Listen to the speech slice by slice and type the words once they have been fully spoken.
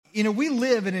We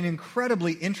live in an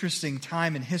incredibly interesting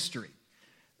time in history.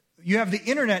 You have the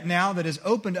internet now that has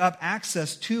opened up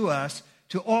access to us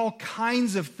to all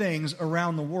kinds of things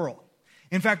around the world.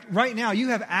 In fact, right now you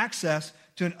have access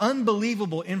to an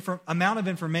unbelievable amount of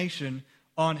information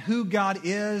on who God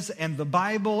is and the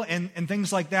Bible and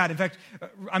things like that. In fact,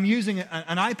 I'm using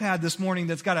an iPad this morning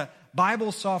that's got a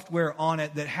Bible software on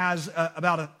it that has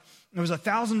it was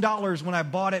 $1,000 when I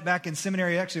bought it back in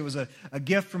seminary. Actually, it was a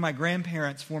gift from my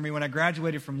grandparents for me when I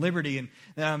graduated from Liberty.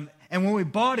 And when we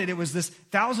bought it, it was this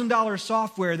 $1,000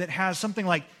 software that has something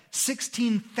like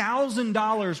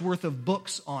 $16,000 worth of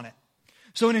books on it.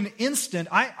 So in an instant,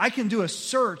 I can do a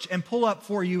search and pull up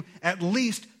for you at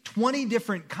least 20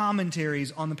 different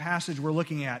commentaries on the passage we're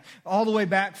looking at, all the way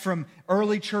back from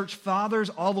early church fathers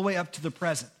all the way up to the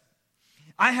present.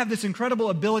 I have this incredible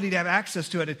ability to have access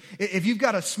to it. If you've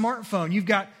got a smartphone, you've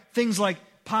got things like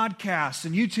podcasts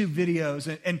and YouTube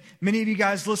videos, and many of you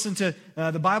guys listen to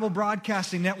the Bible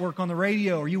Broadcasting Network on the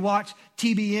radio, or you watch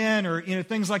TBN, or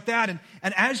things like that. And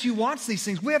as you watch these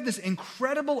things, we have this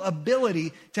incredible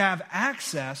ability to have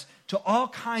access to all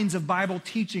kinds of Bible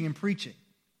teaching and preaching.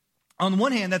 On the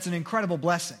one hand, that's an incredible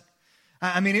blessing.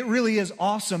 I mean, it really is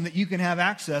awesome that you can have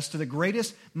access to the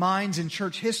greatest minds in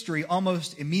church history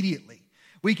almost immediately.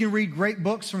 We can read great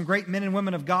books from great men and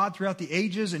women of God throughout the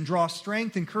ages and draw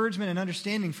strength, encouragement, and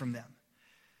understanding from them.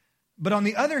 But on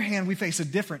the other hand, we face a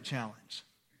different challenge.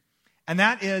 And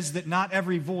that is that not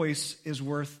every voice is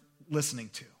worth listening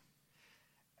to.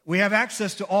 We have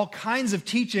access to all kinds of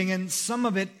teaching, and some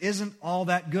of it isn't all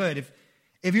that good.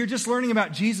 If you're just learning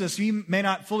about Jesus, you may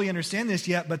not fully understand this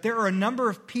yet, but there are a number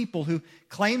of people who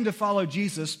claim to follow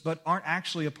Jesus but aren't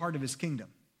actually a part of his kingdom.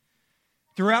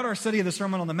 Throughout our study of the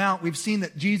Sermon on the Mount, we've seen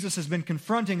that Jesus has been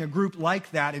confronting a group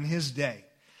like that in his day.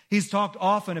 He's talked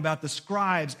often about the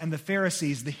scribes and the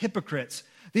Pharisees, the hypocrites.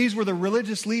 These were the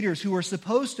religious leaders who were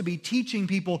supposed to be teaching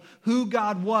people who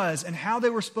God was and how they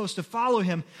were supposed to follow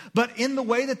him. But in the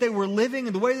way that they were living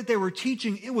and the way that they were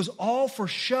teaching, it was all for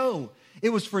show.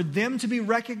 It was for them to be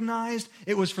recognized.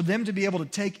 It was for them to be able to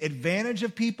take advantage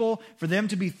of people, for them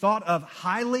to be thought of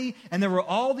highly. And there were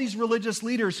all these religious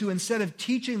leaders who, instead of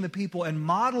teaching the people and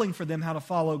modeling for them how to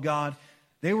follow God,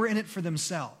 they were in it for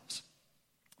themselves.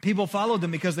 People followed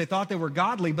them because they thought they were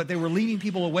godly, but they were leading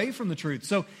people away from the truth.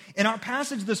 So in our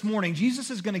passage this morning, Jesus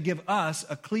is going to give us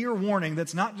a clear warning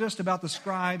that's not just about the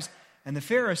scribes and the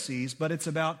Pharisees, but it's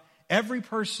about every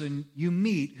person you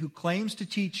meet who claims to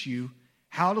teach you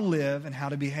how to live and how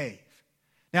to behave.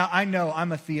 Now, I know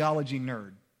I'm a theology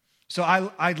nerd, so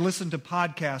I listen to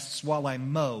podcasts while I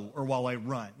mow or while I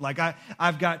run. Like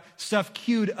I've got stuff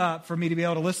queued up for me to be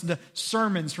able to listen to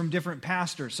sermons from different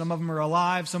pastors. Some of them are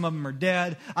alive, some of them are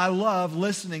dead. I love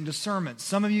listening to sermons.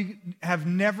 Some of you have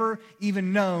never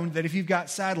even known that if you've got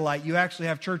satellite, you actually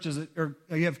have churches or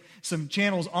you have some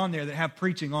channels on there that have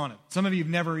preaching on it. Some of you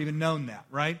have never even known that,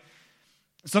 right?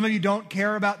 Some of you don't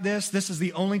care about this. This is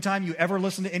the only time you ever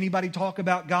listen to anybody talk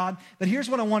about God. But here's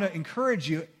what I want to encourage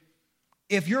you.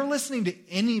 If you're listening to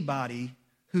anybody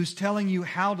who's telling you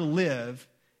how to live,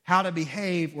 how to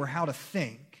behave, or how to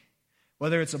think,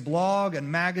 whether it's a blog, a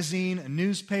magazine, a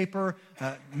newspaper,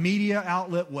 a media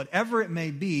outlet, whatever it may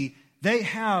be, they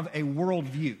have a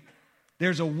worldview.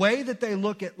 There's a way that they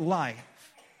look at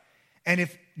life. And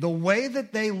if the way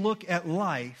that they look at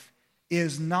life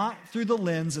is not through the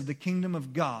lens of the kingdom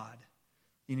of God,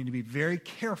 you need to be very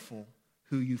careful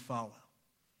who you follow.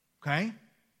 Okay?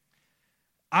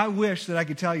 I wish that I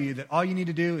could tell you that all you need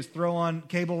to do is throw on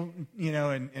cable,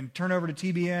 and turn over to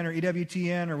TBN or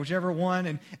EWTN or whichever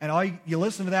one, and all you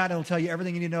listen to that, and it'll tell you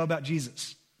everything you need to know about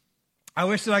Jesus. I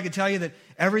wish that I could tell you that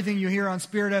everything you hear on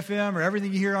Spirit FM or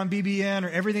everything you hear on BBN or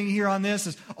everything you hear on this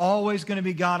is always going to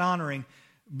be God-honoring.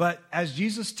 But as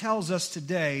Jesus tells us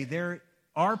today, there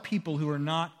are people who are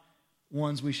not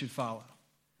ones we should follow.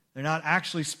 They're not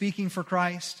actually speaking for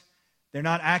Christ. They're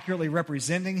not accurately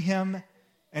representing him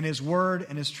and his word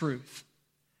and his truth.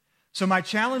 So my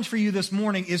challenge for you this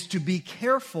morning is to be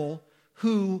careful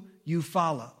who you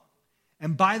follow.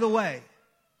 And by the way,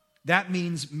 that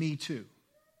means me too.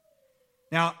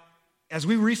 Now, as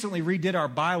we recently redid our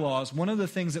bylaws, one of the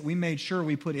things that we made sure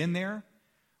we put in there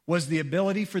was the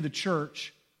ability for the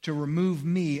church to remove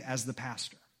me as the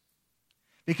pastor.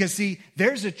 Because, see,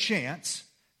 there's a chance,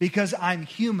 because I'm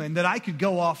human, that I could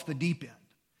go off the deep end,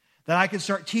 that I could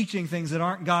start teaching things that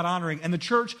aren't God-honoring. And the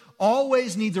church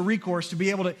always needs a recourse to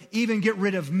be able to even get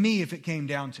rid of me if it came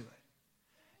down to it.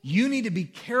 You need to be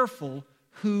careful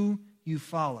who you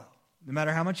follow. No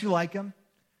matter how much you like them,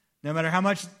 no matter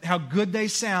how good they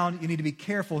sound, you need to be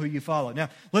careful who you follow. Now,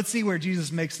 let's see where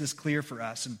Jesus makes this clear for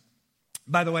us. And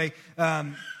by the way,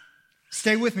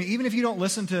 Stay with me. Even if you don't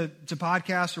listen to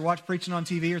podcasts or watch preaching on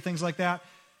TV or things like that,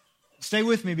 stay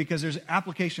with me because there's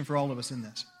application for all of us in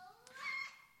this.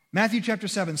 Matthew chapter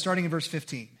 7, starting in verse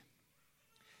 15.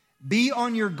 Be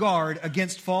on your guard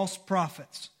against false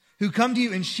prophets who come to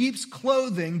you in sheep's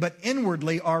clothing, but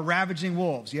inwardly are ravaging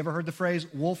wolves. You ever heard the phrase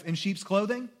wolf in sheep's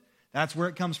clothing? That's where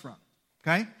it comes from,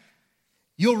 okay?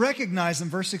 You'll recognize them,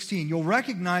 verse 16, you'll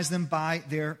recognize them by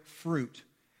their fruit.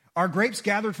 Are grapes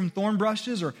gathered from thorn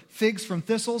bushes or figs from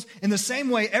thistles? In the same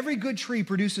way, every good tree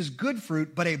produces good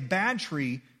fruit, but a bad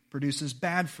tree produces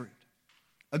bad fruit.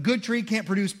 A good tree can't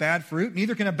produce bad fruit,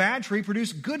 neither can a bad tree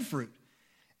produce good fruit.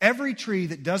 Every tree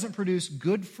that doesn't produce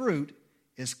good fruit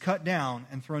is cut down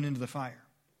and thrown into the fire.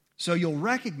 So you'll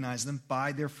recognize them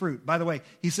by their fruit. By the way,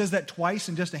 he says that twice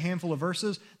in just a handful of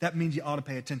verses. That means you ought to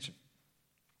pay attention.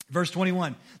 Verse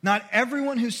 21, not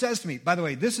everyone who says to me, by the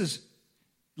way, this is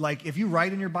like if you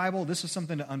write in your Bible, this is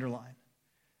something to underline.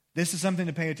 This is something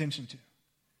to pay attention to.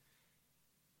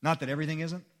 Not that everything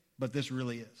isn't, but this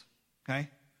really is, okay?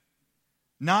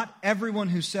 Not everyone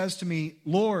who says to me,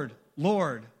 Lord,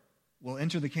 Lord, will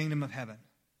enter the kingdom of heaven,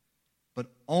 but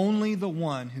only the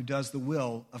one who does the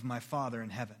will of my Father in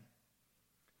heaven.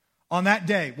 On that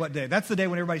day, what day? That's the day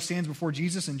when everybody stands before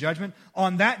Jesus in judgment.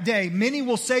 On that day, many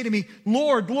will say to me,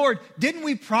 Lord, Lord, didn't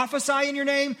we prophesy in your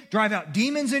name, drive out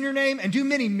demons in your name, and do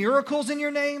many miracles in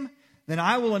your name? Then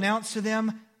I will announce to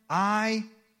them, I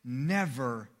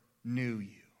never knew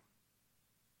you.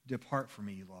 Depart from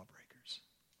me, you lawbreakers.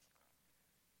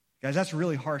 Guys, that's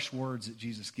really harsh words that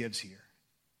Jesus gives here.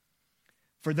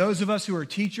 For those of us who are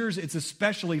teachers, it's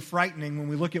especially frightening when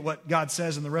we look at what God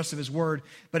says in the rest of his word.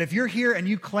 But if you're here and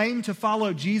you claim to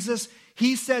follow Jesus,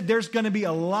 he said there's going to be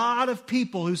a lot of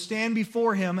people who stand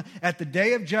before him at the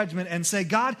day of judgment and say,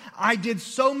 God, I did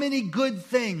so many good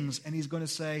things. And he's going to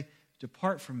say,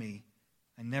 depart from me,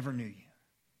 I never knew you.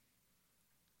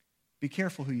 Be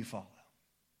careful who you follow.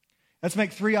 Let's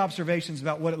make 3 observations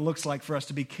about what it looks like for us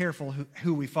to be careful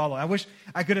who we follow. I wish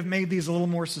I could have made these a little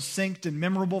more succinct and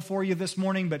memorable for you this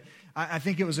morning, but I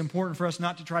think it was important for us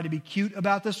not to try to be cute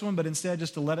about this one, but instead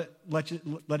just to let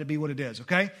it be what it is,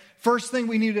 okay? First thing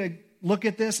we need to look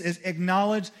at this is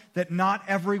acknowledge that not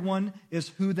everyone is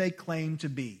who they claim to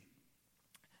be.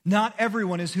 Not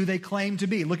everyone is who they claim to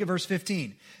be. Look at verse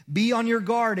 15. Be on your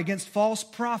guard against false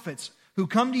prophets who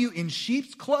come to you in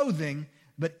sheep's clothing,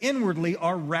 but inwardly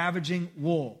are ravaging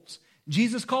wolves.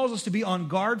 Jesus calls us to be on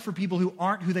guard for people who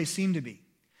aren't who they seem to be.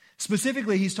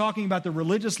 Specifically, he's talking about the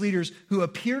religious leaders who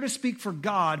appear to speak for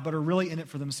God, but are really in it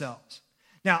for themselves.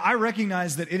 Now, I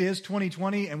recognize that it is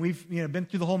 2020, and we've been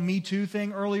through the whole Me Too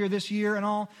thing earlier this year and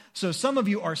all. So some of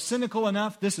you are cynical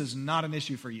enough, this is not an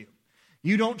issue for you.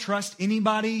 You don't trust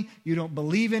anybody. You don't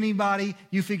believe anybody.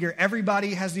 You figure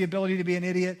everybody has the ability to be an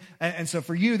idiot. And so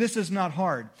for you, this is not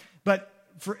hard. But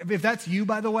if that's you,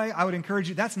 by the way, I would encourage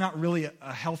you, that's not really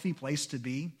a healthy place to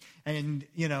be. And,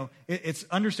 it's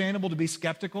understandable to be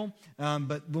skeptical.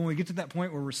 But when we get to that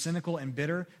point where we're cynical and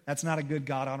bitter, that's not a good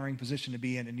God-honoring position to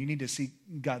be in. And you need to seek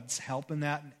God's help in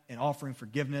that and offering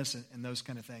forgiveness and those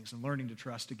kind of things and learning to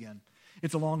trust again.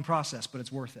 It's a long process, but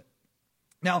it's worth it.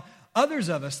 Now, others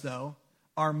of us, though,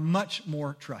 are much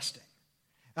more trusting.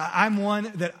 I'm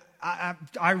one that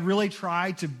I really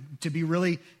try to be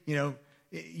really,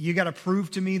 you got to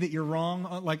prove to me that you're wrong.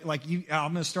 I'm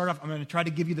going to start off, I'm going to try to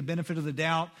give you the benefit of the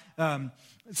doubt.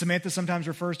 Samantha sometimes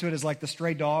refers to it as like the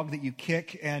stray dog that you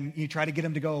kick and you try to get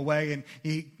him to go away and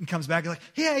he comes back and like,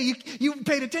 yeah, you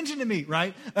paid attention to me,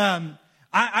 right?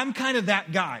 I'm kind of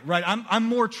that guy, right? I'm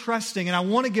more trusting and I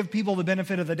want to give people the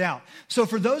benefit of the doubt. So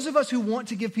for those of us who want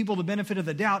to give people the benefit of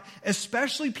the doubt,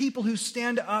 especially people who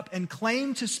stand up and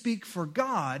claim to speak for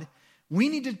God, we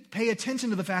need to pay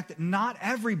attention to the fact that not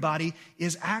everybody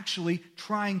is actually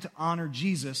trying to honor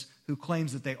Jesus who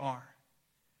claims that they are.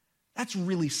 That's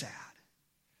really sad.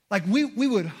 Like we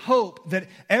would hope that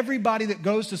everybody that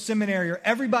goes to seminary or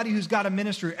everybody who's got a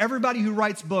ministry, everybody who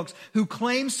writes books, who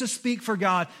claims to speak for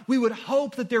God, we would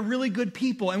hope that they're really good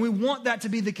people and we want that to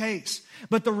be the case.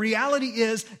 But the reality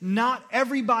is not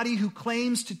everybody who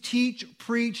claims to teach,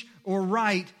 preach, or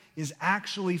write is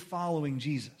actually following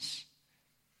Jesus.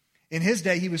 In his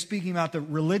day, he was speaking about the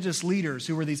religious leaders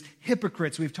who were these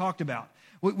hypocrites we've talked about.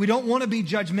 We don't want to be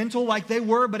judgmental like they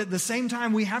were, but at the same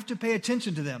time, we have to pay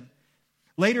attention to them.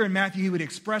 Later in Matthew, he would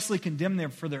expressly condemn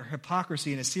them for their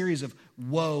hypocrisy in a series of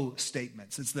woe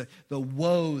statements. It's the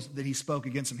woes that he spoke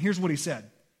against them. Here's what he said.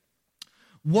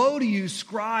 Woe to you,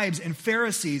 scribes and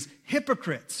Pharisees,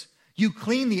 hypocrites! You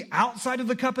clean the outside of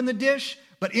the cup and the dish,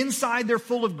 but inside they're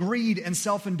full of greed and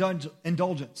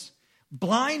self-indulgence.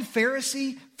 Blind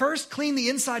Pharisee, first clean the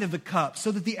inside of the cup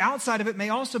so that the outside of it may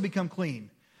also become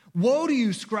clean. Woe to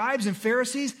you, scribes and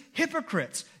Pharisees,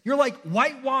 hypocrites! You're like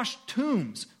whitewashed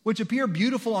tombs, which appear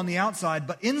beautiful on the outside,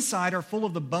 but inside are full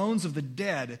of the bones of the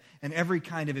dead and every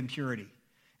kind of impurity.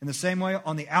 In the same way,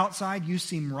 on the outside you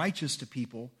seem righteous to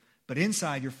people, but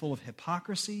inside you're full of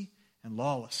hypocrisy and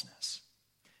lawlessness.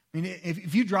 I mean,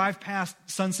 if you drive past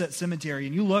Sunset Cemetery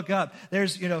and you look up,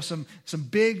 there's, some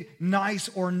big, nice,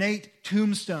 ornate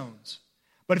tombstones.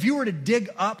 But if you were to dig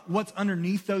up what's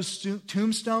underneath those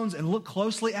tombstones and look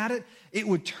closely at it, it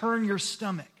would turn your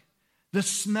stomach. The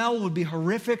smell would be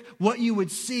horrific. What you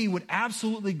would see would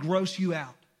absolutely gross you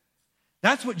out.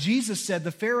 That's what Jesus said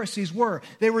the Pharisees were.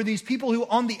 They were these people who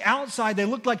on the outside, they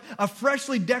looked like a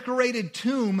freshly decorated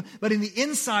tomb, but in the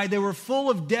inside, they were full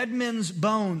of dead men's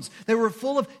bones. They were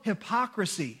full of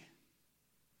hypocrisy.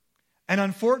 And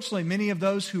unfortunately, many of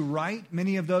those who write,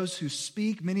 many of those who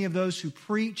speak, many of those who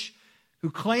preach, who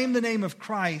claim the name of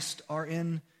Christ are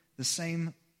in the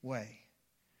same way.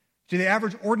 To the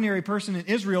average ordinary person in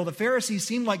Israel, the Pharisees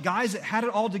seemed like guys that had it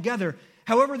all together.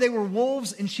 However, they were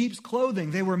wolves in sheep's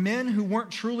clothing. They were men who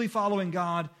weren't truly following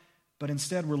God, but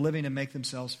instead were living to make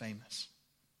themselves famous.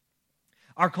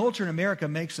 Our culture in America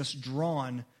makes us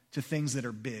drawn to things that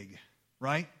are big,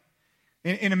 right?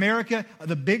 In America,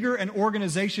 the bigger an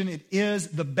organization it is,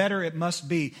 the better it must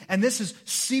be. And this has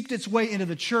seeped its way into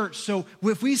the church. So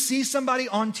if we see somebody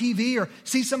on TV or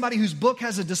see somebody whose book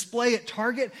has a display at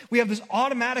Target, we have this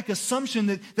automatic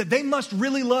assumption that they must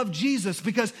really love Jesus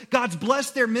because God's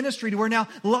blessed their ministry to where now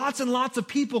lots and lots of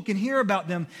people can hear about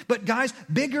them. But guys,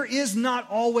 bigger is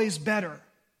not always better.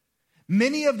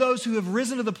 Many of those who have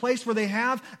risen to the place where they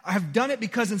have done it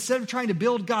because instead of trying to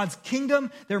build God's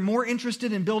kingdom, they're more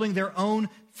interested in building their own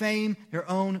fame, their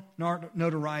own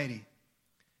notoriety.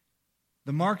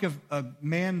 The mark of a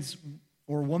man's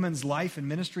or woman's life and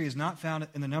ministry is not found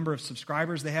in the number of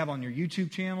subscribers they have on your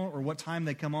YouTube channel or what time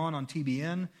they come on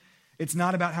TBN. It's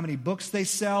not about how many books they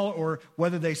sell or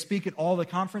whether they speak at all the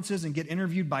conferences and get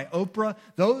interviewed by Oprah.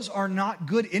 Those are not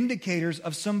good indicators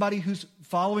of somebody who's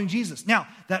following Jesus. Now,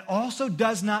 that also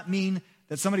does not mean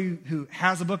that somebody who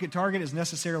has a book at Target is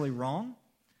necessarily wrong.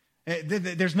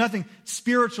 There's nothing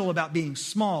spiritual about being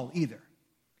small either.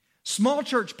 Small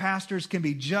church pastors can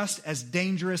be just as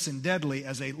dangerous and deadly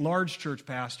as a large church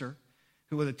pastor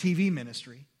who with a TV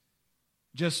ministry,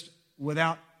 just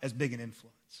without as big an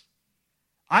influence.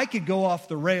 I could go off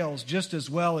the rails just as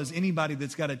well as anybody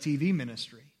that's got a TV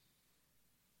ministry,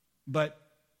 but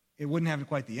it wouldn't have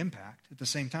quite the impact. At the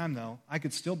same time, though, I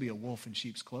could still be a wolf in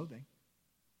sheep's clothing.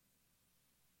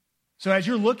 So as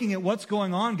you're looking at what's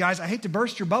going on, guys, I hate to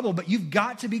burst your bubble, but you've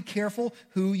got to be careful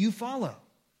who you follow.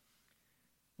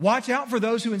 Watch out for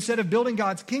those who, instead of building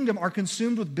God's kingdom, are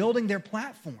consumed with building their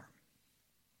platform.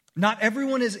 Not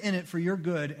everyone is in it for your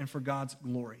good and for God's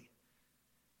glory.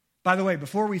 By the way,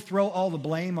 before we throw all the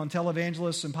blame on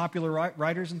televangelists and popular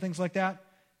writers and things like that,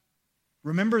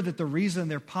 remember that the reason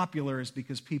they're popular is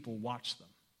because people watch them.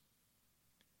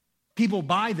 People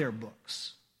buy their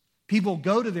books. People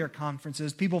go to their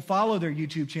conferences. People follow their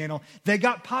YouTube channel. They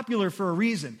got popular for a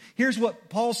reason. Here's what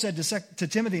Paul said to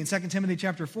Timothy in 2 Timothy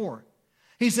chapter 4.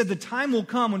 He said, the time will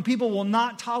come when people will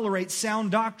not tolerate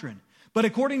sound doctrine, but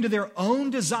according to their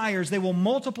own desires, they will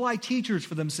multiply teachers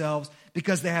for themselves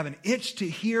because they have an itch to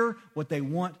hear what they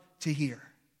want to hear.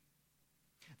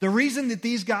 The reason that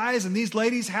these guys and these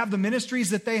ladies have the ministries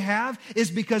that they have is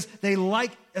because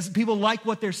people like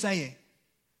what they're saying.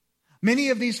 Many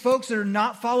of these folks that are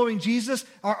not following Jesus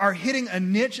are hitting a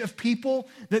niche of people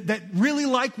that really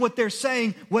like what they're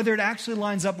saying, whether it actually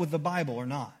lines up with the Bible or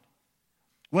not.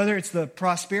 Whether it's the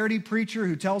prosperity preacher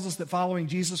who tells us that following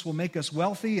Jesus will make us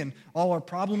wealthy and all our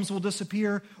problems will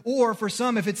disappear, or for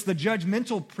some, if it's the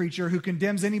judgmental preacher who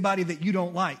condemns anybody that you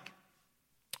don't like.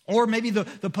 Or maybe the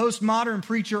postmodern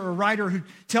preacher or writer who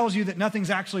tells you that nothing's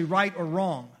actually right or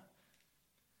wrong.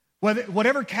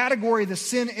 Whatever category the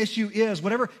sin issue is,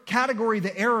 whatever category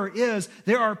the error is,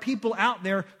 there are people out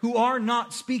there who are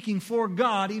not speaking for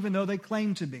God even though they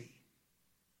claim to be.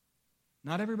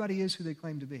 Not everybody is who they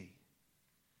claim to be.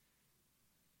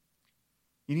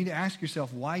 You need to ask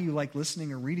yourself why you like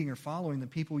listening or reading or following the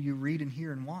people you read and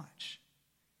hear and watch.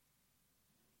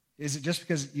 Is it just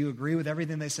because you agree with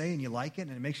everything they say and you like it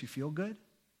and it makes you feel good?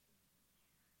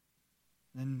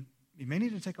 Then you may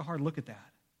need to take a hard look at that.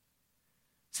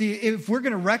 See, if we're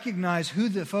going to recognize who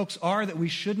the folks are that we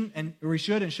should and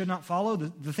should not follow,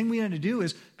 the thing we need to do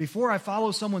is before I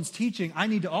follow someone's teaching, I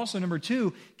need to also, number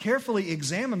 2, carefully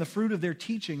examine the fruit of their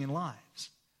teaching and lives.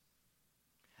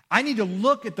 I need to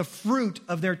look at the fruit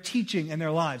of their teaching and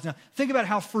their lives. Now, think about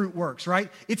how fruit works, right?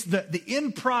 It's the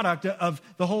end product of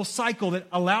the whole cycle that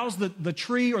allows the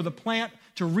tree or the plant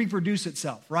to reproduce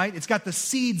itself, right? It's got the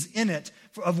seeds in it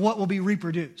of what will be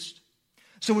reproduced.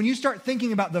 So when you start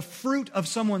thinking about the fruit of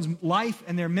someone's life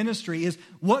and their ministry is,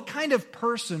 what kind of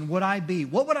person would I be?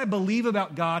 What would I believe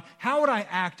about God? How would I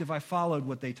act if I followed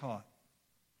what they taught?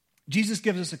 Jesus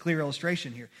gives us a clear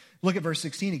illustration here. Look at verse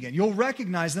 16 again. You'll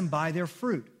recognize them by their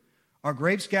fruit. Are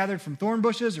grapes gathered from thorn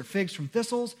bushes or figs from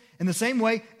thistles? In the same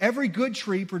way, every good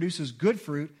tree produces good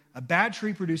fruit. A bad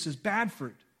tree produces bad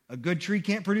fruit. A good tree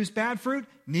can't produce bad fruit.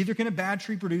 Neither can a bad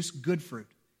tree produce good fruit,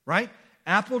 right?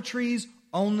 Apple trees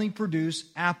only produce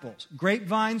apples.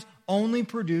 Grapevines only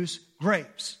produce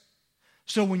grapes.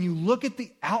 So when you look at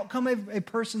the outcome of a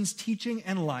person's teaching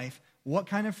and life, what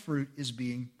kind of fruit is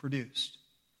being produced?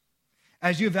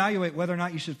 As you evaluate whether or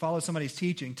not you should follow somebody's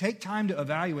teaching, take time to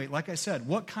evaluate, like I said,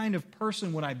 what kind of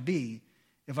person would I be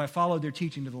if I followed their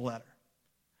teaching to the letter?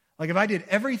 Like if I did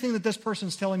everything that this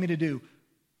person's telling me to do,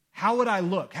 how would I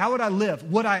look? How would I live?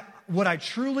 Would I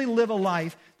truly live a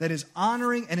life that is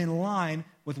honoring and in line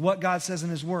with what God says in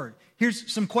His Word?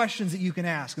 Here's some questions that you can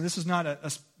ask, and this is not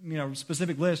a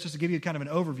specific list, just to give you kind of an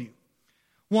overview.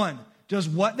 1, does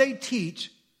what they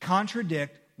teach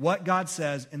contradict what God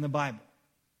says in the Bible?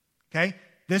 Okay?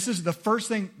 This is the first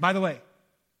thing. By the way,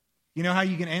 you know how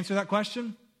you can answer that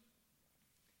question?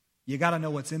 You got to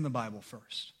know what's in the Bible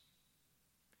first.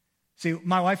 See,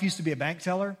 my wife used to be a bank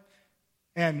teller,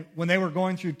 and when they were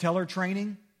going through teller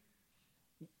training,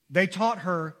 they taught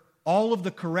her all of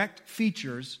the correct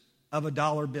features of a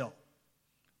dollar bill.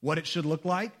 What it should look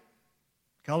like,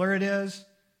 color it is,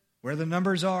 where the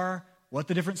numbers are, what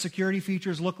the different security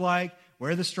features look like,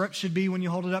 where the strips should be when you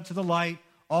hold it up to the light,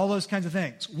 all those kinds of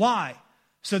things. Why?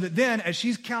 So that then, as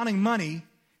she's counting money,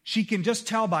 she can just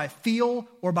tell by feel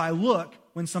or by look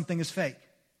when something is fake.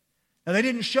 Now, they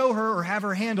didn't show her or have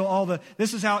her handle all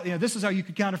this is how you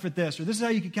could counterfeit this, or this is how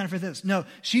you could counterfeit this. No,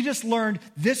 she just learned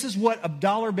this is what a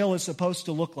dollar bill is supposed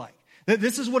to look like.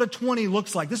 This is what a 20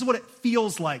 looks like. This is what it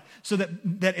feels like. So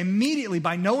that immediately,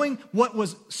 by knowing what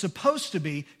was supposed to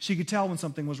be, she could tell when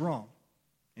something was wrong.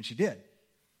 And she did.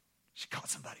 She caught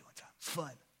somebody one time. It's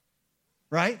fun.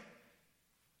 Right?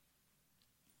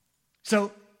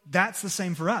 So that's the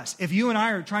same for us. If you and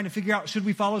I are trying to figure out, should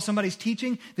we follow somebody's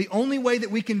teaching? The only way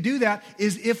that we can do that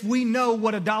is if we know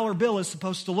what a dollar bill is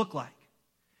supposed to look like.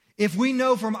 If we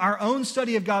know from our own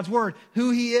study of God's Word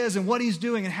who He is and what He's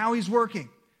doing and how He's working.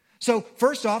 So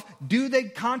first off, do they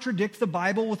contradict the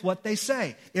Bible with what they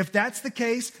say? If that's the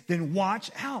case, then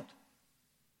watch out.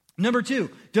 Number 2,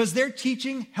 does their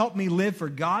teaching help me live for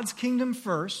God's kingdom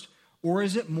first, or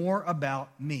is it more about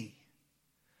me?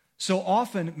 So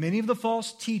often, many of the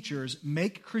false teachers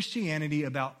make Christianity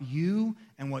about you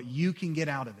and what you can get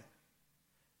out of it.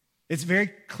 It's very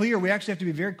clear. We actually have to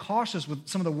be very cautious with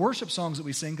some of the worship songs that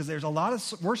we sing, because there's a lot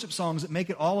of worship songs that make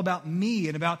it all about me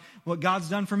and about what God's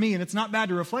done for me. And it's not bad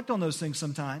to reflect on those things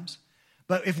sometimes.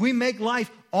 But if we make life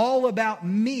all about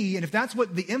me, and if that's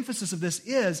what the emphasis of this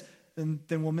is, then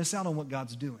we'll miss out on what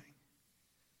God's doing.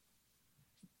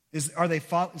 Are they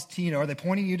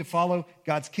pointing you to follow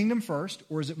God's kingdom first,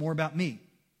 or is it more about me?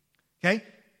 Okay?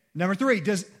 Number 3,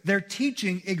 does their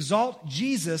teaching exalt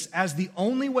Jesus as the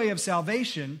only way of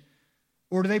salvation,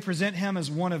 or do they present Him as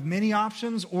one of many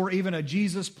options, or even a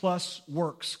Jesus plus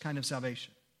works kind of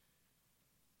salvation?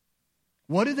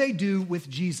 What do they do with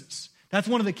Jesus? That's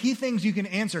one of the key things you can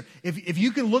answer. If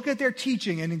you can look at their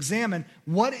teaching and examine,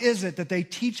 what is it that they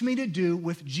teach me to do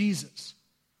with Jesus?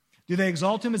 Do they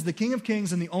exalt Him as the King of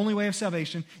Kings and the only way of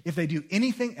salvation? If they do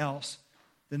anything else,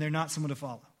 then they're not someone to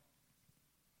follow.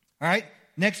 All right,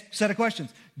 next set of questions.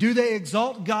 Do they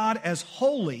exalt God as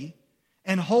holy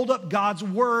and hold up God's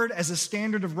word as a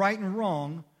standard of right and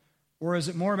wrong, or is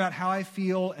it more about how I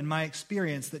feel and my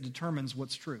experience that determines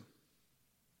what's true?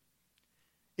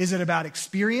 Is it about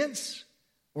experience,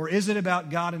 or is it about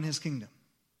God and His kingdom?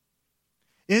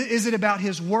 Is it about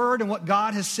His word and what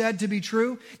God has said to be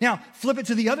true? Now, flip it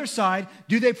to the other side.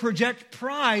 Do they project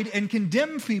pride and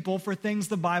condemn people for things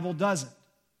the Bible doesn't?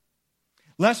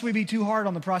 Lest we be too hard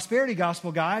on the prosperity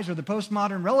gospel guys or the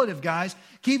postmodern relative guys,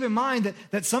 keep in mind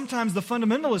that sometimes the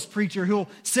fundamentalist preacher who'll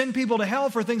send people to hell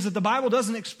for things that the Bible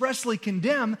doesn't expressly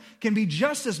condemn can be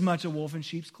just as much a wolf in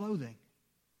sheep's clothing.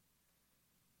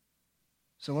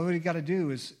 So what we've got to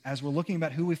do is, as we're looking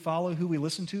about who we follow, who we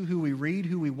listen to, who we read,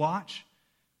 who we watch,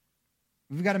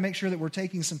 we've got to make sure that we're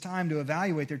taking some time to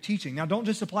evaluate their teaching. Now, don't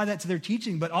just apply that to their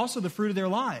teaching, but also the fruit of their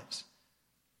lives.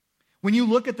 When you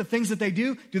look at the things that they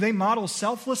do they model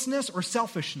selflessness or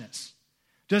selfishness?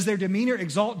 Does their demeanor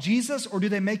exalt Jesus, or do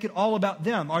they make it all about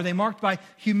them? Are they marked by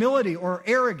humility or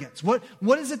arrogance? What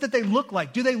is it that they look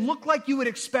like? Do they look like you would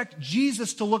expect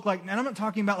Jesus to look like? And I'm not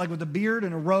talking about like with a beard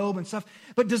and a robe and stuff,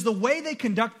 but does the way they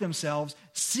conduct themselves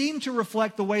seem to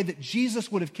reflect the way that Jesus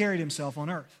would have carried himself on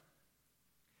earth?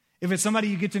 If it's somebody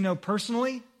you get to know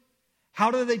personally,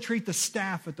 how do they treat the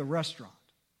staff at the restaurant?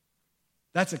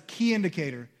 That's a key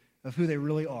indicator of who they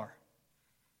really are.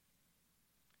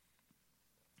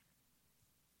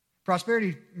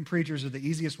 Prosperity preachers are the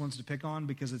easiest ones to pick on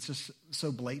because it's just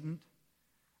so blatant.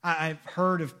 I've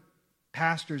heard of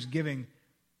pastors giving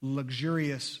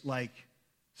luxurious, like,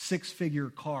 six-figure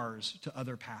cars to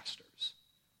other pastors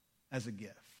as a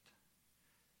gift.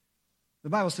 The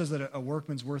Bible says that a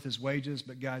workman's worth his wages,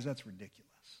 but guys, that's ridiculous.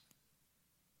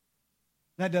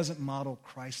 That doesn't model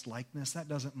Christ-likeness. That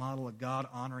doesn't model a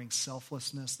God-honoring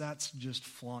selflessness. That's just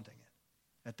flaunting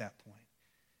it at that point.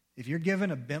 If you're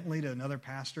giving a Bentley to another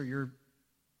pastor, your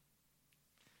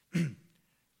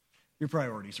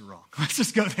priorities are wrong. Let's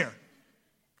just go there.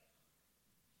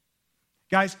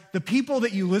 Guys, the people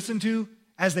that you listen to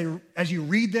as you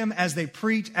read them, as they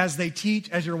preach, as they teach,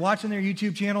 as you're watching their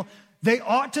YouTube channel, they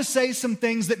ought to say some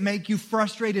things that make you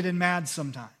frustrated and mad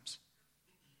sometimes.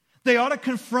 They ought to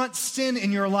confront sin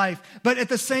in your life, but at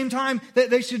the same time,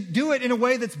 they should do it in a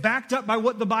way that's backed up by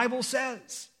what the Bible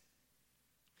says.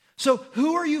 So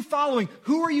who are you following?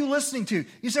 Who are you listening to?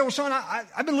 You say, well, Sean,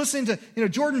 I've been listening to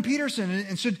Jordan Peterson,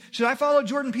 and should I follow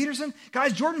Jordan Peterson?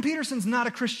 Guys, Jordan Peterson's not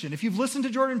a Christian. If you've listened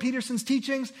to Jordan Peterson's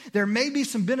teachings, there may be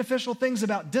some beneficial things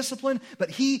about discipline,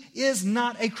 but he is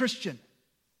not a Christian.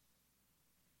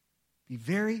 Be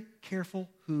very careful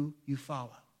who you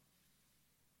follow.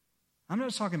 I'm not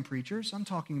just talking preachers. I'm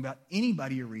talking about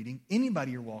anybody you're reading,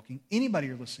 anybody you're walking, anybody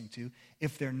you're listening to.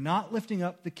 If they're not lifting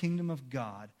up the kingdom of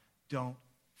God, don't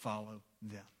follow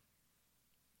them.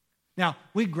 Now,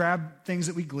 we grab things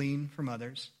that we glean from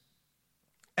others.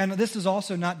 And this is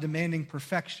also not demanding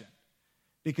perfection,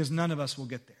 because none of us will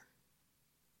get there.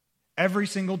 Every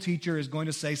single teacher is going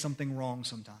to say something wrong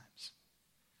sometimes.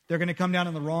 They're going to come down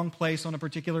in the wrong place on a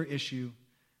particular issue.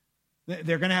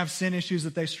 They're going to have sin issues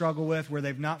that they struggle with where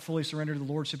they've not fully surrendered to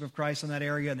the lordship of Christ in that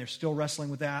area and they're still wrestling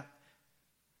with that.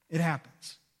 It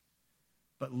happens.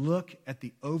 But look at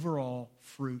the overall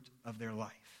fruit of their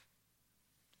life.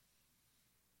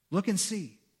 Look and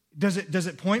see. Does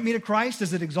it point me to Christ?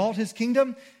 Does it exalt his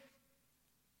kingdom?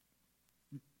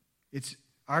 It's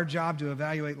our job to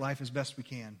evaluate life as best we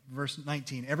can. Verse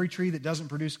 19, every tree that doesn't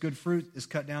produce good fruit is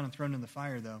cut down and thrown in the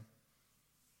fire, though.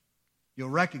 You'll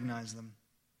recognize them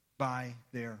by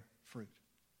their fruit.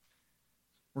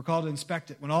 We're called to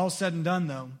inspect it. When all is said and done,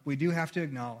 though, we do have to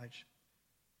acknowledge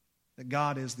that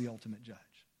God is the ultimate judge.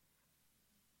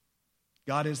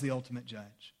 God is the ultimate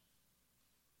judge.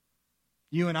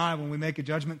 You and I, when we make a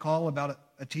judgment call about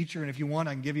a teacher, and if you want,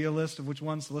 I can give you a list of which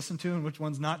ones to listen to and which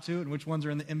ones not to, and which ones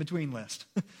are in the in-between list.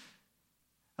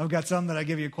 I've got some that I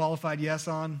give you a qualified yes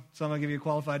on, some I'll give you a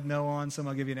qualified no on, some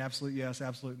I'll give you an absolute yes,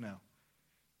 absolute no.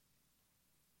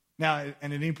 Now,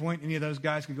 and at any point, any of those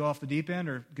guys could go off the deep end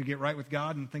or could get right with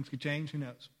God and things could change. Who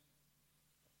knows?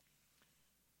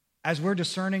 As we're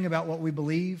discerning about what we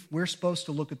believe, we're supposed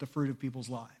to look at the fruit of people's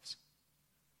lives.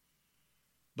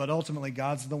 But ultimately,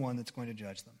 God's the one that's going to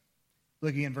judge them.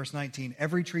 Looking in verse 19,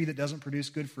 every tree that doesn't produce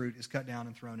good fruit is cut down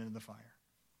and thrown into the fire.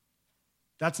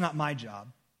 That's not my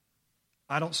job.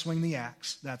 I don't swing the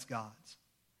axe. That's God's.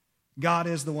 God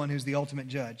is the one who's the ultimate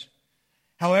judge.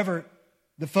 However,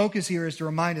 the focus here is to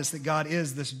remind us that God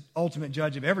is this ultimate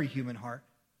judge of every human heart.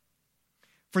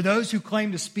 For those who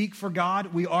claim to speak for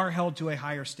God, we are held to a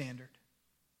higher standard.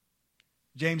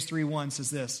 James 3:1 says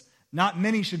this, not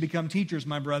many should become teachers,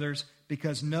 my brothers,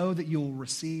 because know that you will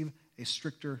receive a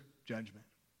stricter judgment.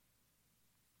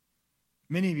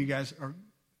 Many of you guys are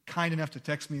kind enough to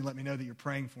text me and let me know that you're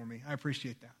praying for me. I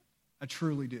appreciate that. I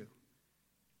truly do.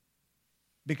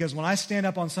 Because when I stand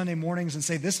up on Sunday mornings and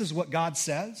say, this is what God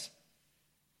says,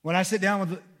 when I sit down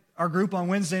with our group on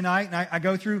Wednesday night and I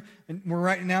go through, and we're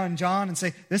right now in John, and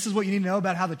say, this is what you need to know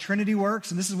about how the Trinity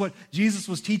works, and this is what Jesus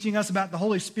was teaching us about the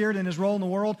Holy Spirit and his role in the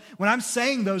world. When I'm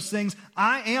saying those things,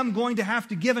 I am going to have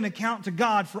to give an account to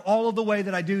God for all of the way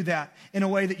that I do that in a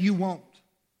way that you won't.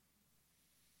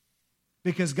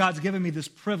 Because God's given me this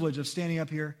privilege of standing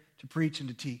up here to preach and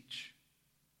to teach.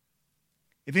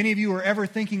 If any of you are ever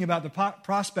thinking about the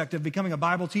prospect of becoming a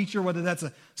Bible teacher, whether that's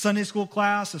a Sunday school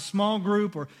class, a small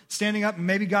group, or standing up and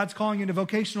maybe God's calling you into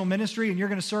vocational ministry and you're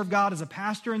going to serve God as a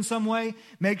pastor in some way,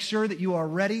 make sure that you are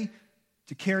ready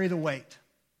to carry the weight,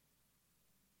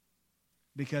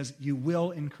 because you will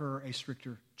incur a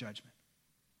stricter judgment.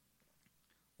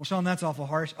 Well, Sean, that's awful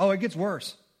harsh. Oh, it gets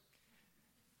worse.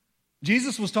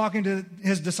 Jesus was talking to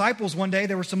his disciples one day.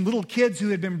 There were some little kids who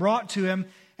had been brought to him,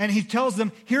 and he tells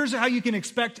them, here's how you can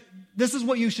expect, this is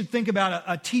what you should think about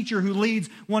a teacher who leads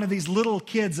one of these little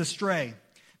kids astray.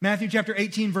 Matthew chapter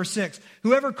 18, verse 6.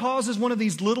 Whoever causes one of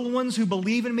these little ones who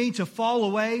believe in me to fall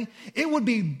away, it would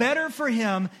be better for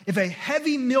him if a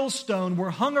heavy millstone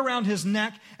were hung around his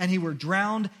neck and he were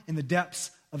drowned in the depths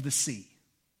of the sea.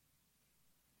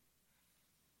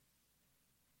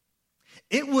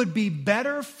 It would be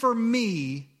better for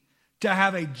me to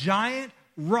have a giant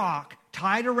rock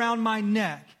tied around my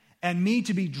neck and me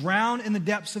to be drowned in the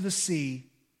depths of the sea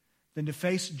than to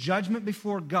face judgment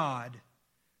before God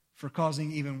for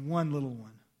causing even one little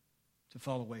one to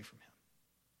fall away from him.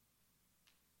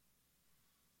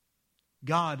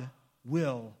 God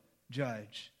will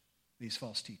judge these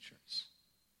false teachers.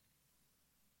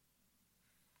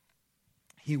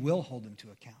 He will hold them to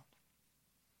account.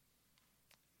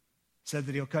 Said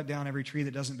that he'll cut down every tree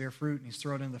that doesn't bear fruit and he's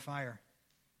thrown it into the fire.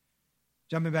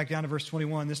 Jumping back down to verse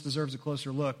 21, this deserves a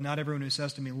closer look. Not everyone who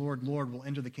says to me, Lord, Lord, will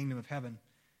enter the kingdom of heaven,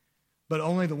 but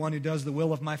only the one who does the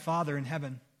will of my Father in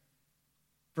heaven.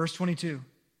 Verse 22.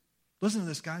 Listen to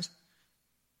this, guys.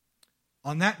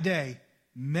 On that day,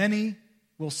 many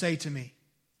will say to me,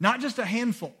 not just a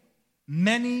handful,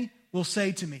 many will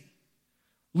say to me,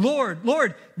 Lord,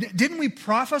 Lord, didn't we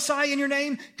prophesy in your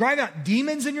name, drive out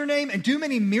demons in your name, and do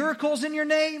many miracles in your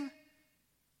name?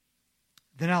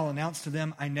 Then I'll announce to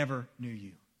them, I never knew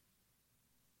you.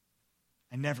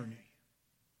 I never knew you.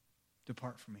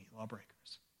 Depart from me, lawbreakers.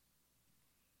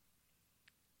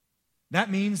 That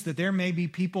means that there may be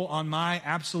people on my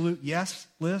absolute yes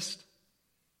list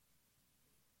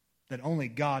that only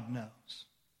God knows.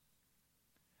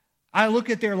 I look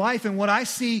at their life and what I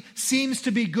see seems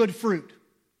to be good fruit.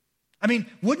 I mean,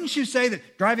 wouldn't you say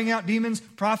that driving out demons,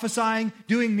 prophesying,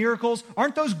 doing miracles,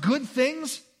 aren't those good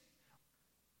things?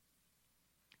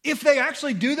 If they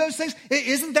actually do those things,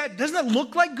 doesn't that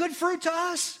look like good fruit to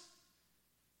us?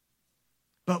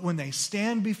 But when they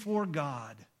stand before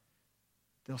God,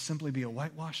 they'll simply be a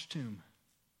whitewashed tomb.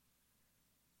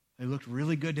 They looked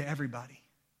really good to everybody,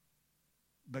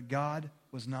 but God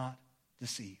was not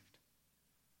deceived.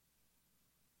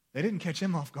 They didn't catch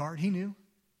him off guard. He knew.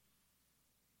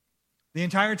 The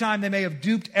entire time they may have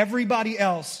duped everybody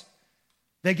else.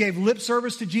 They gave lip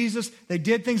service to Jesus. They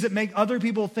did things that make other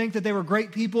people think that they were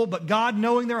great people, but God,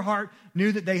 knowing their heart,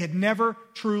 knew that they had never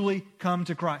truly come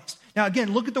to Christ. Now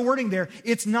again, look at the wording there.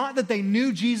 It's not that they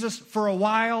knew Jesus for a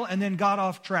while and then got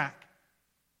off track.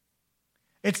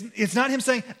 It's not him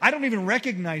saying, I don't even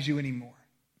recognize you anymore.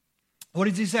 What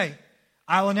does he say?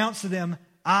 I'll announce to them,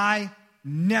 I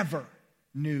never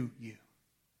knew you.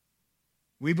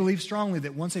 We believe strongly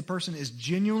that once a person is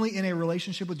genuinely in a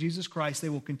relationship with Jesus Christ, they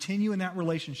will continue in that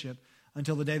relationship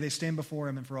until the day they stand before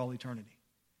him and for all eternity.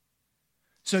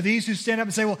 So these who stand up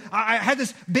and say, well, I had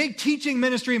this big teaching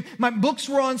ministry, and my books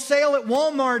were on sale at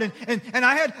Walmart, and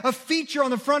I had a feature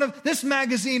on the front of this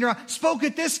magazine, or I spoke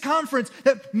at this conference,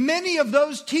 that many of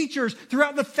those teachers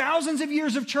throughout the thousands of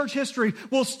years of church history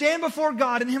will stand before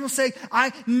God and him will say,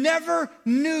 I never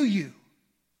knew you.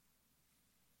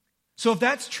 So if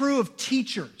that's true of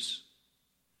teachers,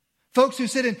 folks who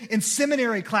sit in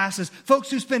seminary classes, folks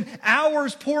who spend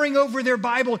hours poring over their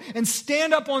Bible and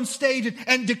stand up on stage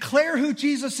and declare who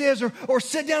Jesus is, or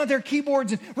sit down at their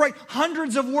keyboards and write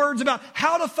hundreds of words about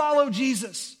how to follow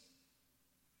Jesus.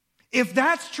 If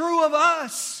that's true of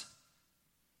us,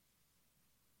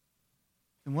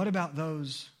 then what about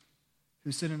those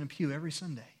who sit in a pew every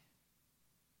Sunday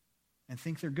and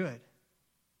think they're good?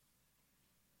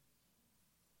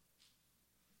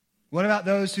 What about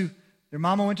those who, their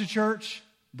mama went to church,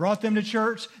 brought them to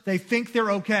church, they think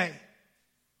they're okay?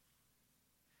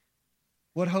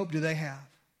 What hope do they have?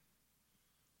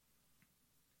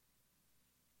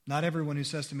 Not everyone who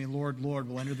says to me, Lord, Lord,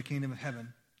 will enter the kingdom of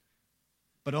heaven,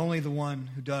 but only the one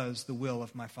who does the will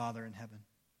of my Father in heaven.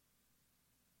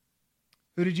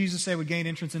 Who did Jesus say would gain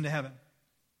entrance into heaven?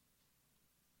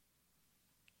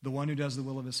 The one who does the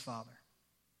will of his Father.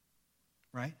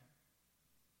 Right?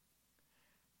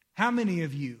 How many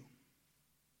of you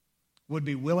would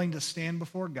be willing to stand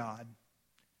before God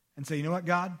and say, you know what,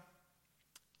 God?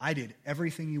 I did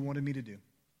everything you wanted me to do.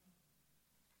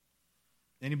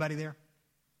 Anybody there?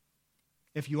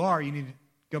 If you are, you need to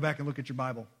go back and look at your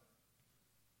Bible.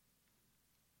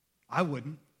 I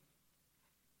wouldn't.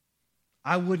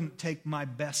 I wouldn't take my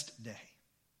best day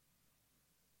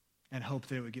and hope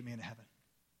that it would get me into heaven.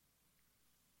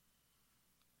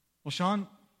 Well, Sean,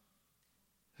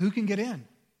 who can get in?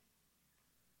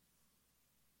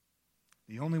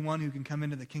 The only one who can come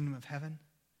into the kingdom of heaven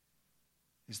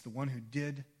is the one who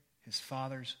did his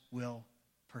Father's will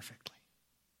perfectly.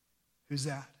 Who's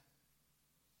that?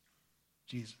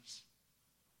 Jesus.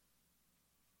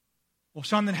 Well,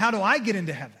 Sean, then how do I get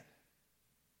into heaven?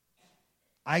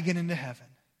 I get into heaven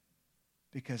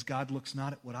because God looks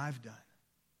not at what I've done,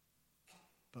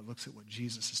 but looks at what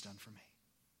Jesus has done for me.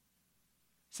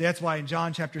 See, that's why in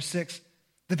John chapter 6,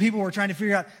 the people were trying to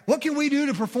figure out, what can we do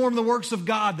to perform the works of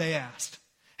God, they asked.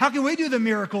 How can we do the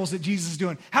miracles that Jesus is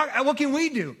doing? What can we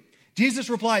do? Jesus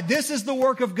replied, this is the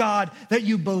work of God, that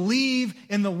you believe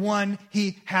in the one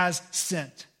he has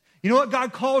sent. You know what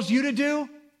God calls you to do?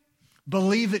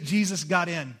 Believe that Jesus got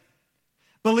in.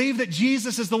 Believe that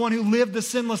Jesus is the one who lived the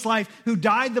sinless life, who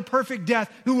died the perfect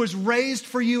death, who was raised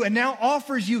for you and now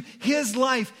offers you his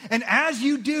life. And as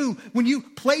you do, when you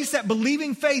place that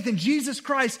believing faith in Jesus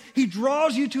Christ, he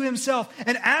draws you to himself.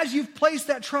 And as you've placed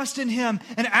that trust in him,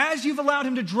 and as you've allowed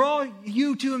him to draw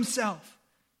you to himself,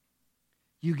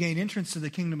 you gain entrance to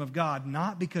the kingdom of God,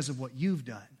 not because of what you've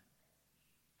done,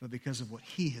 but because of what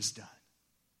he has done.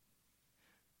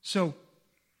 So,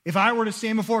 if I were to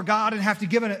stand before God and have to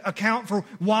give an account for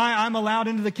why I'm allowed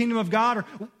into the kingdom of God, or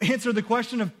answer the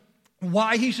question of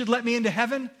why he should let me into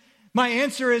heaven, my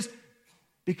answer is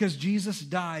because Jesus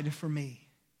died for me.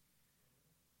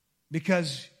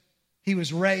 Because he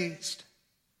was raised.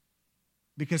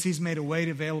 Because he's made a way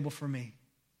available for me.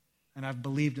 And I've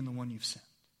believed in the one you've sent.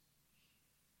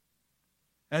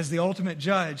 As the ultimate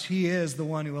judge, he is the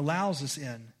one who allows us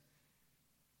in.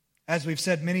 As we've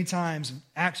said many times,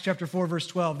 Acts chapter 4, verse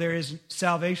 12, there is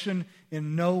salvation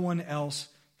in no one else,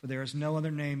 for there is no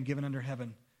other name given under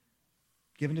heaven,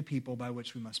 given to people by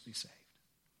which we must be saved.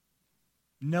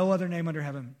 No other name under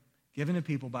heaven given to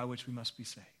people by which we must be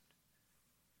saved.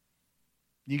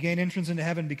 You gain entrance into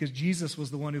heaven because Jesus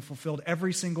was the one who fulfilled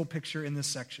every single picture in this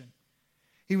section.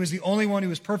 He was the only one who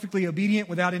was perfectly obedient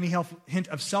without any hint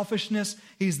of selfishness.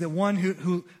 He's the one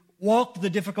who walked the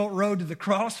difficult road to the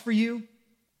cross for you.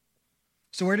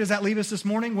 So where does that leave us this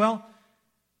morning? Well,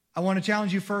 I want to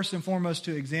challenge you first and foremost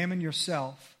to examine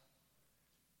yourself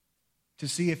to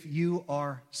see if you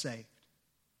are saved.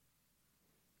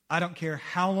 I don't care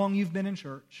how long you've been in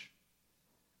church.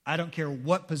 I don't care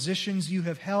what positions you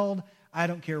have held. I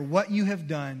don't care what you have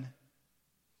done.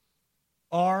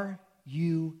 Are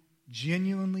you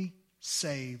genuinely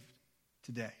saved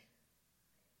today?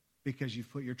 Because you've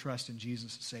put your trust in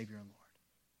Jesus as Savior and Lord.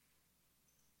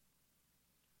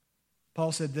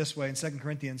 Paul said this way in 2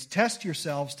 Corinthians, test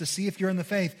yourselves to see if you're in the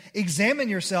faith. Examine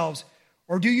yourselves.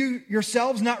 Or do you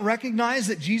yourselves not recognize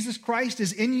that Jesus Christ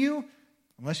is in you?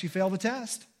 Unless you fail the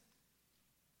test.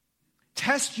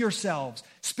 Test yourselves.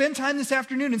 Spend time this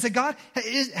afternoon and say, God,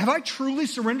 have I truly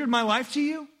surrendered my life to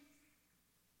you?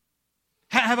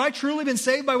 Have I truly been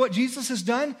saved by what Jesus has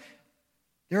done?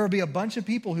 There will be a bunch of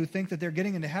people who think that they're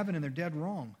getting into heaven and they're dead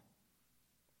wrong.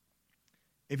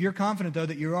 If you're confident, though,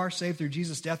 that you are saved through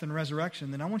Jesus' death and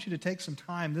resurrection, then I want you to take some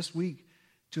time this week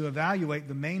to evaluate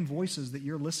the main voices that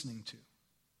you're listening to.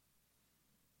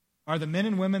 Are the men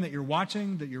and women that you're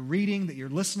watching, that you're reading, that you're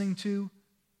listening to,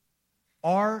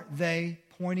 are they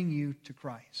pointing you to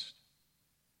Christ?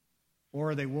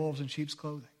 Or are they wolves in sheep's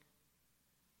clothing?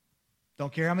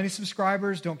 Don't care how many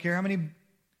subscribers, don't care how many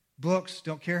books,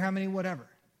 don't care how many whatever.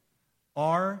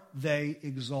 Are they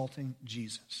exalting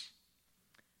Jesus?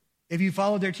 If you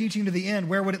followed their teaching to the end,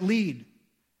 where would it lead?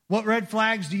 What red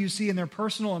flags do you see in their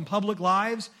personal and public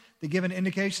lives that give an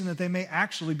indication that they may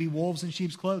actually be wolves in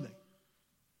sheep's clothing?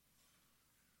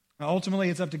 Now, ultimately,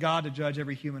 it's up to God to judge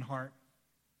every human heart.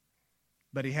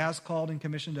 But he has called and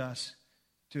commissioned us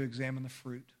to examine the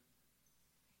fruit.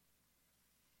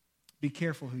 Be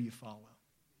careful who you follow.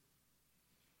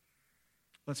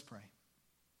 Let's pray.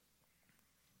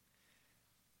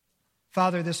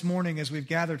 Father, this morning as we've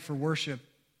gathered for worship,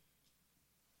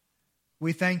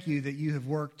 we thank you that you have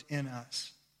worked in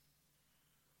us.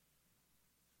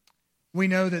 We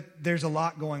know that there's a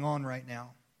lot going on right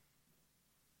now.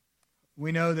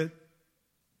 We know that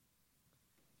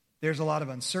there's a lot of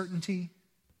uncertainty.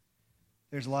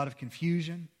 There's a lot of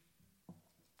confusion.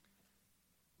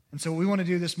 And so what we want to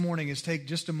do this morning is take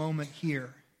just a moment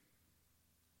here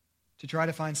to try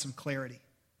to find some clarity.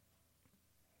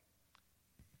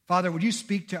 Father, would you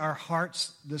speak to our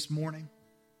hearts this morning?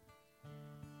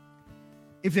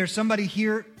 If there's somebody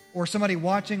here or somebody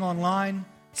watching online,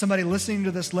 somebody listening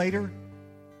to this later,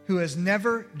 who has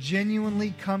never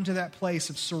genuinely come to that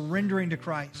place of surrendering to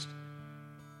Christ,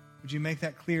 would you make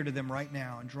that clear to them right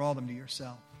now and draw them to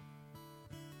yourself?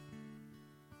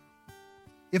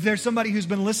 If there's somebody who's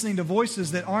been listening to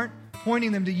voices that aren't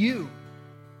pointing them to you,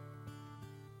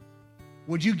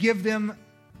 would you give them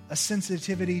a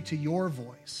sensitivity to your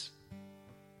voice?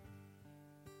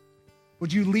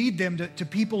 Would you lead them to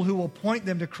people who will point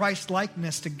them to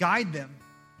Christ-likeness, to guide them?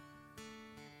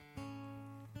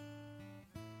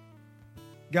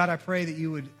 God, I pray that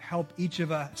you would help each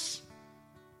of us,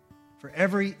 for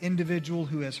every individual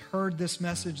who has heard this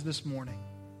message this morning,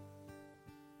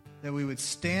 that we would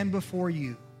stand before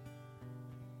you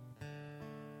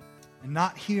and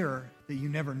not hear that you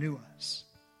never knew us,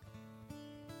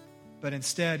 but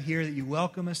instead hear that you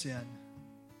welcome us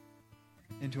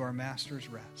into our Master's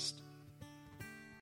rest.